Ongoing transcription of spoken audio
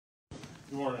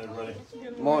Good morning, everybody.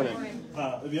 Good morning.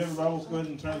 If you have your Bibles, go ahead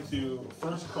and turn to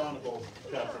 1 Chronicles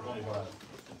chapter 25.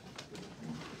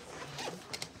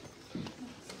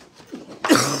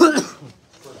 1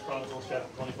 Chronicles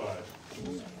chapter 25.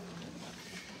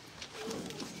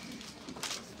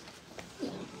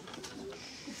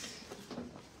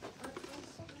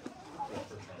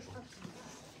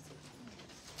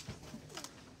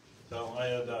 So I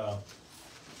had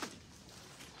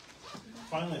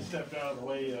finally stepped out of the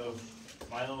way of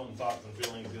my own thoughts and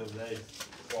feelings the other day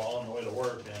while on the way to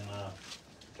work and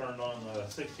turned on the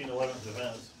 1611th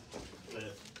events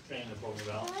that Shane had told me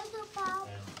about.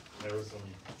 And there was some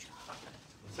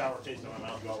sour taste in my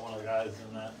mouth about one of the guys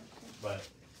in that, but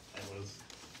it was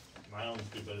my own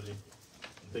stupidity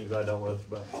and things I dealt with.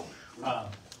 But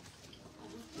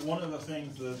one of the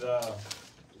things that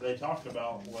they talked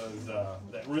about was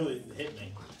that really hit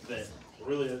me, that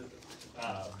really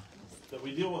that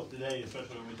we deal with today,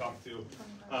 especially when we talk to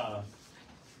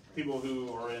people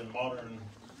who are in modern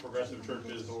progressive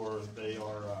churches, or they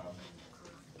are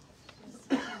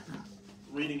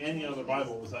reading any other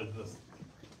Bible besides the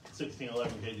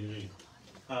 1611 KJV,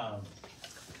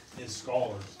 is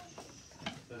scholars.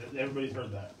 Everybody's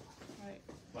heard that. Right.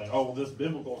 Like, oh, this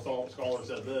biblical scholar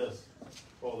said this.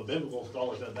 Well, the biblical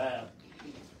scholar said that.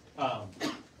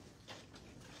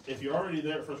 If you're already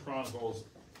there at 1 Chronicles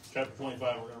chapter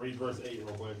 25, we're going to read verse 8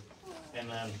 real quick. And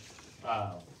then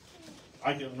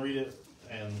I can read it,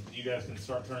 and you guys can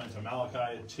start turning to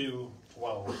Malachi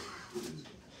 2:12.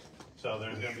 So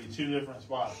there's going to be two different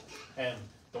spots. And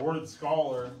the word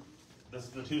scholar, this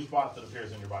is the two spots that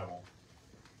appears in your Bible.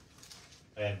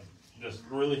 And just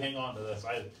really hang on to this.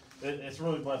 It's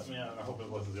really blessed me. I hope it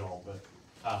blesses you all. But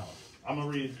I'm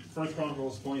going to read 1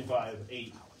 Chronicles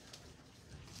 25:8.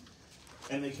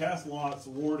 And they cast lots,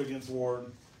 ward against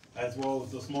ward, as well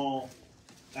the small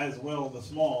as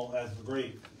the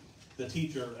great, the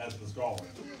teacher as the scholar.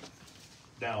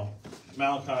 Now,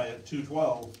 Malachi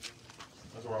 2:12,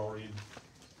 that's where I'll read.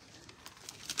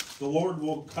 The Lord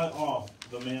will cut off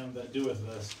the man that doeth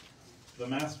this, the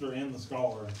master and the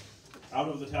scholar, out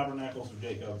of the tabernacles of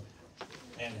Jacob,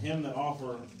 and him that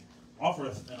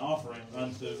offereth an offering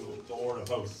unto the Lord of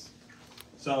hosts.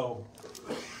 So,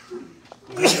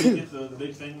 you get the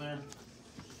big thing there?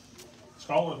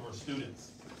 Scholars were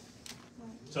students.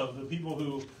 So the people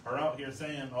who are out here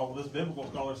saying, oh, this biblical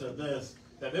scholar said this,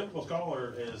 that biblical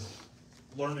scholar is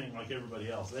learning like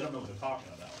everybody else. They don't know what they're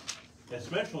talking about,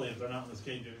 especially if they're not in this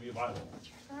KJV Bible.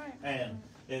 Right. And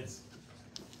it's,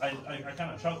 I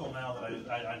kind of chuckle now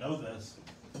that I know this,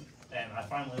 and I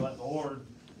finally let the Lord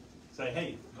say,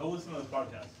 hey, go listen to this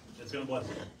podcast. It's going to bless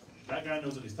you. That guy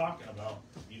knows what he's talking about.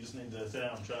 You just need to sit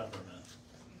down and shut up for a minute.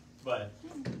 But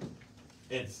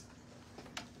it's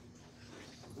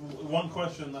one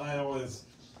question that I always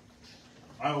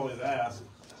ask.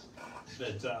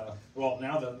 That well,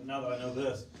 now that I know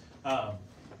this,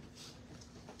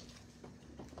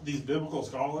 these biblical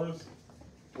scholars,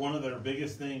 one of their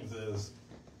biggest things is,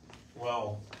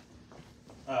 well,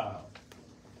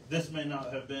 this may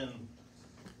not have been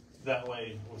that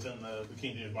way within the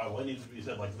King James Bible. It needs to be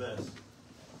said like this.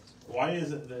 Why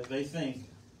is it that they think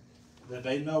that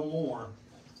they know more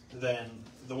than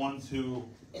the ones who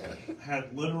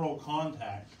had literal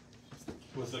contact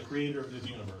with the creator of this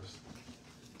universe?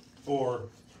 Or,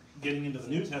 getting into the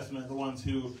New Testament, the ones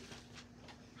who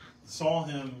saw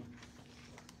him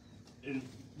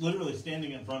literally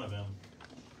standing in front of him.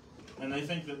 And they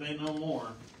think that they know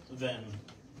more than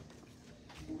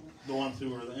the ones who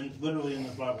were literally in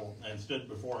this Bible and stood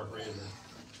before our creator.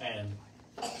 And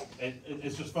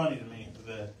it's just funny to me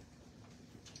that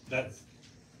that's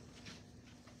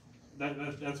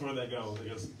where they go.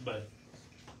 But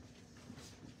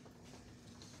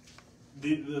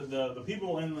the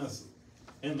people in this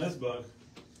book,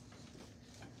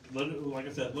 like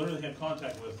I said, literally had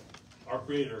contact with our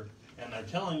creator, and they're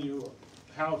telling you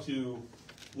how to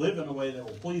live in a way that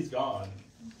will please God.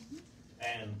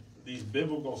 And these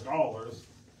biblical scholars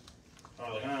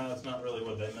are like, that's not really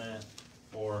what they meant,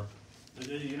 or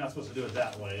you're not supposed to do it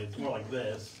that way. It's more like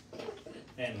this.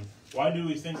 And why do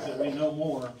we think that we know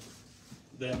more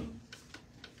than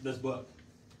this book?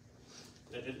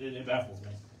 It baffles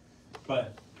me.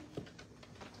 But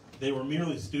they were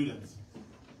merely students,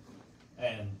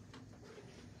 and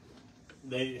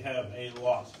they have a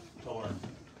lot to learn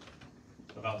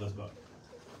about this book.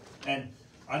 And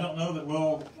I don't know that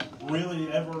we'll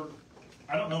really ever,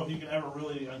 I don't know if you can ever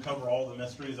really uncover all the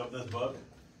mysteries of this book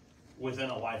within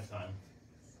a lifetime.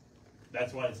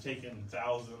 That's why it's taken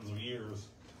thousands of years,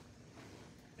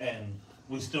 and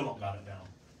we still don't got it down.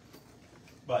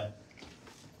 But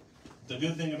the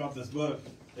good thing about this book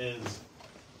is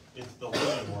It's the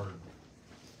living Word.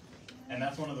 And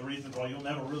that's one of the reasons why you'll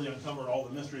never really uncover all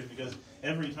the mysteries, because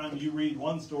every time you read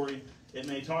one story, it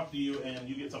may talk to you and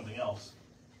you get something else.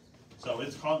 So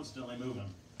it's constantly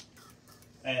moving.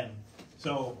 And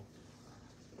so,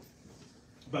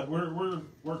 but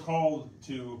we're called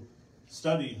to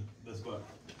study this book,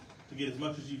 to get as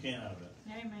much as you can out of it.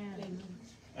 Amen.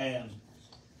 And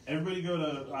everybody go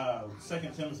to 2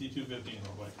 Timothy 2:15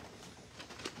 real quick.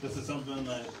 This is something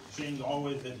that Shane's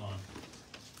always hitting on.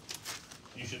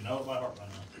 You should know it by heart by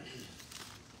now.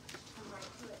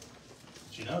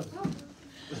 She knows.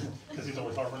 Because he's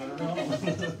always harping at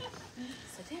her.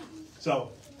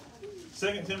 So,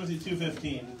 2 Timothy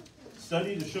 2:15.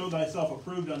 Study to show thyself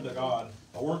approved unto God,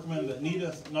 a workman that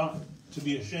needeth not to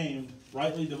be ashamed,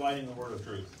 rightly dividing the word of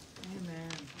truth. Amen.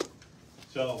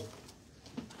 So,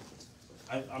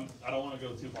 I don't want to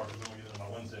go too far because I'm going to get into my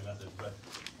Wednesday message, but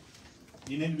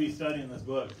you need to be studying this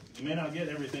book. You may not get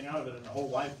everything out of it in a whole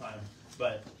lifetime,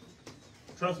 but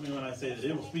trust me when I say that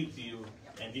it will speak to you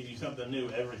and give you something new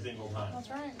every single time. That's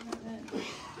right.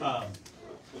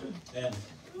 And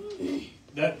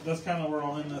that's kind of where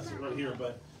I'll end this right here,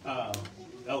 but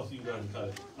Ellis, you can go ahead and cut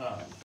it.